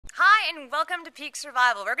and welcome to Peak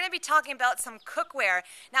Survival. We're going to be talking about some cookware.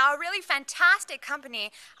 Now, a really fantastic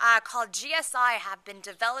company called GSI have been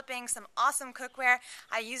developing some awesome cookware.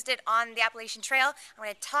 I used it on the Appalachian Trail. I'm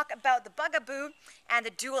going to talk about the Bugaboo and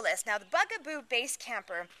the Dualist. Now, the Bugaboo base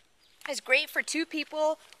camper is great for 2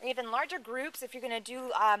 people or even larger groups if you're going to do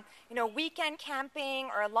weekend camping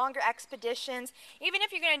or longer expeditions. Even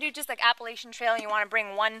if you're going to do just like Appalachian Trail and you want to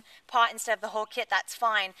bring one pot instead of the whole kit, that's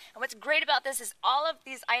fine. And what's great about this is all of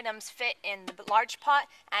these items fit in the large pot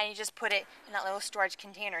and you just put it in that little storage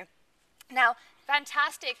container. Now,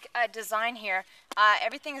 fantastic design here.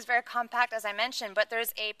 Everything is very compact, as I mentioned, but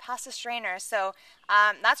there's a pasta strainer, so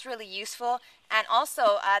that's really useful. And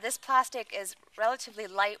also, this plastic is relatively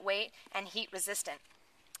lightweight and heat resistant.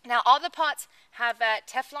 Now, all the pots have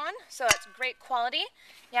Teflon, so it's great quality.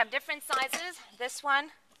 You have different sizes. This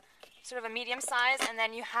one, sort of a medium size, and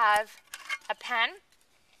then you have a pan.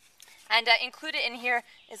 And included in here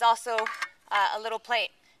is also a little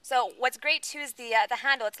plate. So what's great too is the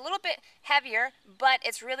handle. It's a little bit heavier, but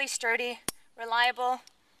it's really sturdy, reliable.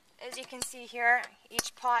 As you can see here,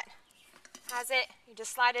 each pot has it. You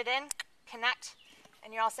just slide it in, connect,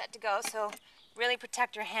 and you're all set to go. So really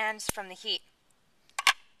protect your hands from the heat.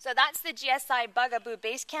 So that's the GSI Bugaboo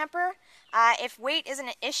base camper. If weight isn't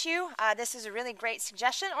an issue, this is a really great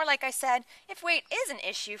suggestion. Or like I said, if weight is an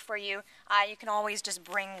issue for you, you can always just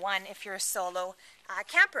bring one if you're a solo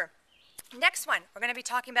camper. Next one, we're going to be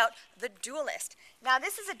talking about the Dualist. Now,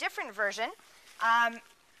 this is a different version.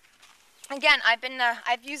 Again,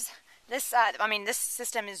 I've used this. This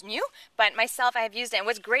system is new, but myself, I have used it. And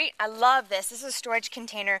what's great, I love this. This is a storage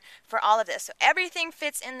container for all of this. So everything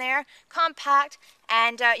fits in there, compact,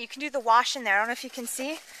 and you can do the wash in there. I don't know if you can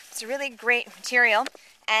see. It's a really great material,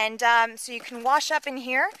 and so you can wash up in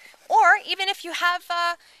here. Or even if you have,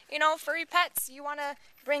 furry pets, you want to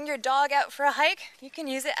bring your dog out for a hike, you can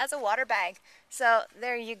use it as a water bag. So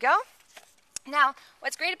there you go. Now,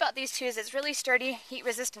 what's great about these two is it's really sturdy,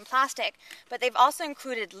 heat-resistant plastic, but they've also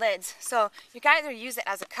included lids. So you can either use it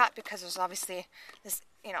as a cup because there's obviously this,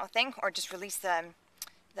 thing, or just release the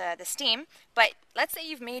steam. But let's say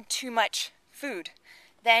you've made too much food,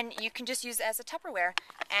 then you can just use it as a Tupperware.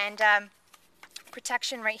 And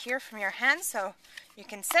protection right here from your hands, so you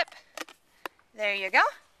can sip. There you go.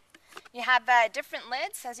 You have different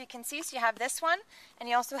lids, as you can see. So you have this one, and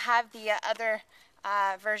you also have the other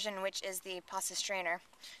version, which is the pasta strainer.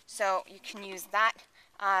 So you can use that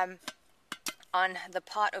on the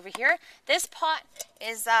pot over here. This pot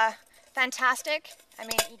is fantastic.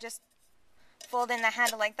 You just fold in the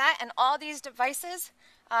handle like that, and all these devices,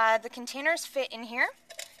 the containers fit in here.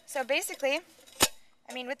 So basically,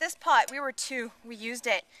 with this pot, we were 2. We used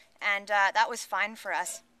it, and that was fine for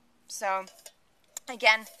us. So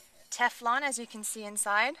again, Teflon, as you can see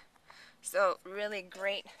inside. So really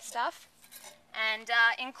great stuff. And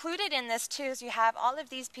included in this too is you have all of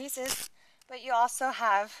these pieces, but you also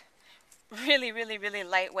have really, really, really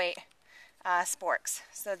lightweight sporks.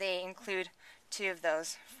 So they include 2 of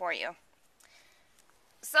those for you.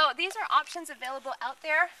 So these are options available out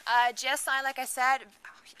there. GSI, like I said,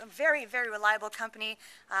 a very, very reliable company.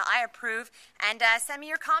 I approve. And send me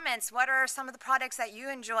your comments. What are some of the products that you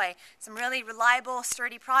enjoy? Some really reliable,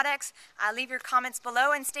 sturdy products. Leave your comments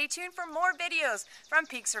below and stay tuned for more videos from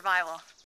Peak Survival.